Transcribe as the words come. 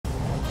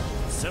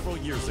Several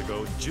years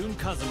ago, Jun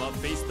Kazuma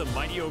faced the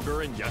mighty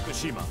ogre in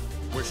Yakushima,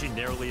 where she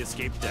narrowly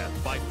escaped death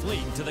by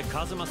fleeing to the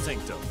Kazuma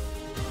Sanctum.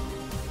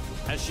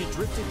 As she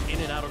drifted in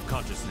and out of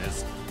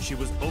consciousness, she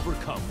was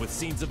overcome with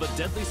scenes of a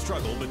deadly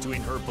struggle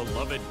between her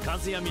beloved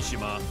Kazuya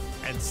Mishima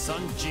and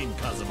son Jin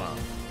Kazuma.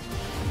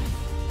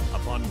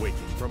 Upon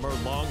waking from her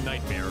long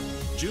nightmare,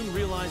 Jun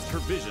realized her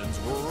visions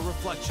were a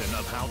reflection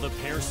of how the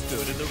pair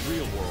stood in the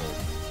real world.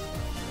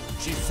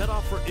 She set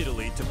off for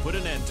Italy to put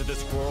an end to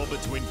this quarrel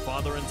between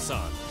father and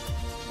son.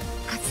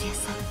 和也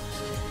さん、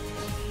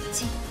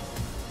ジン、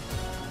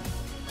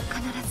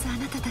必ずあ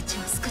なたたち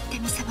を救って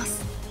みせま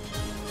す。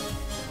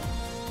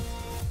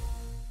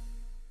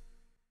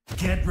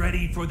Get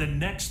ready for the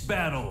next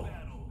battle.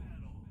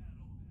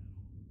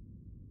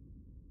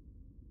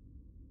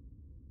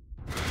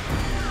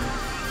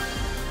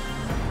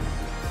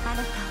 あな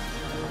たを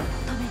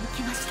止めに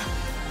来ました。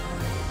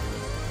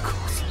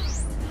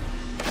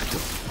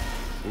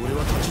俺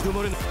は立ち止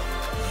まれない。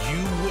You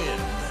win.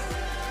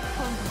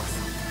 今度こそ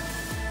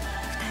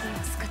二人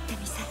を救ってみ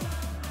せる。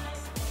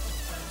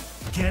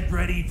Get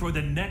ready for the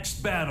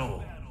next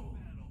battle.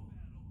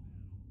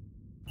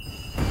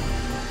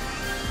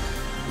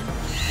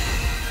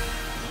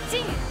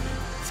 ジン、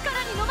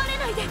力に飲まれ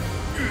ないで。You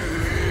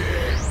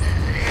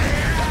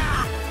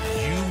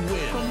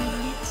win. ごめん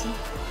ね、ジン。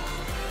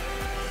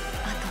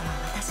あとは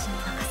私に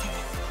任せ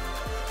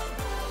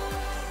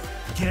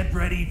て。Get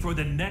ready for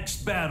the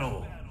next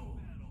battle.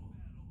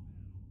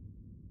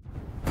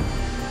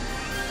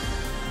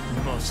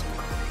 まさか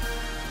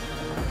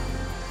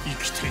生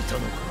きていたの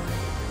か。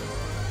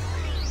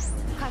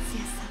和也さ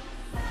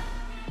ん、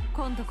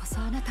今度こ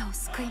そあなたを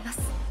救います。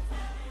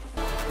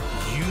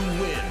 You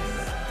win.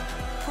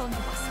 今度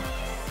こそ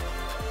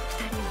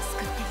二人を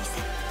救ってみせ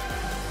る。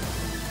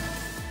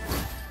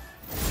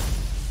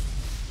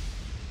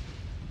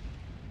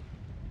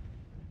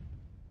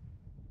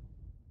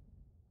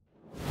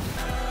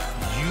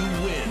今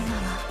は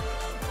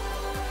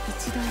一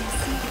度休ん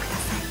でくだ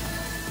さい。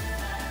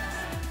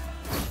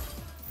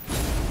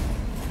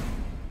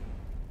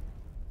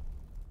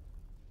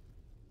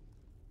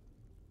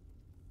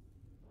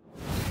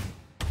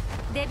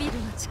デビル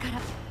の力、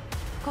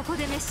ここ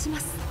で滅しま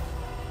す。こ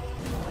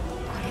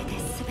れで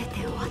全て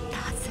終わった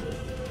はず。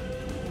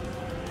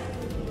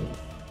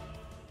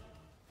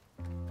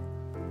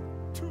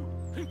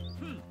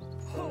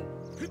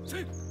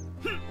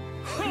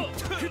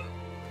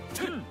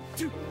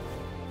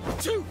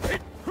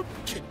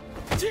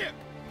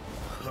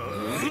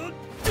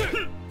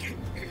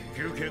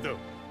休憩だ。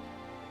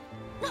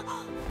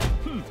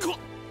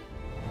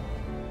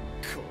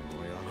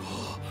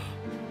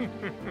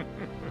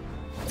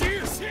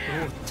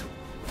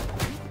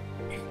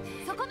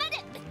そこまで。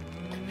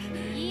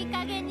いい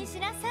加減にし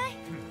なさい。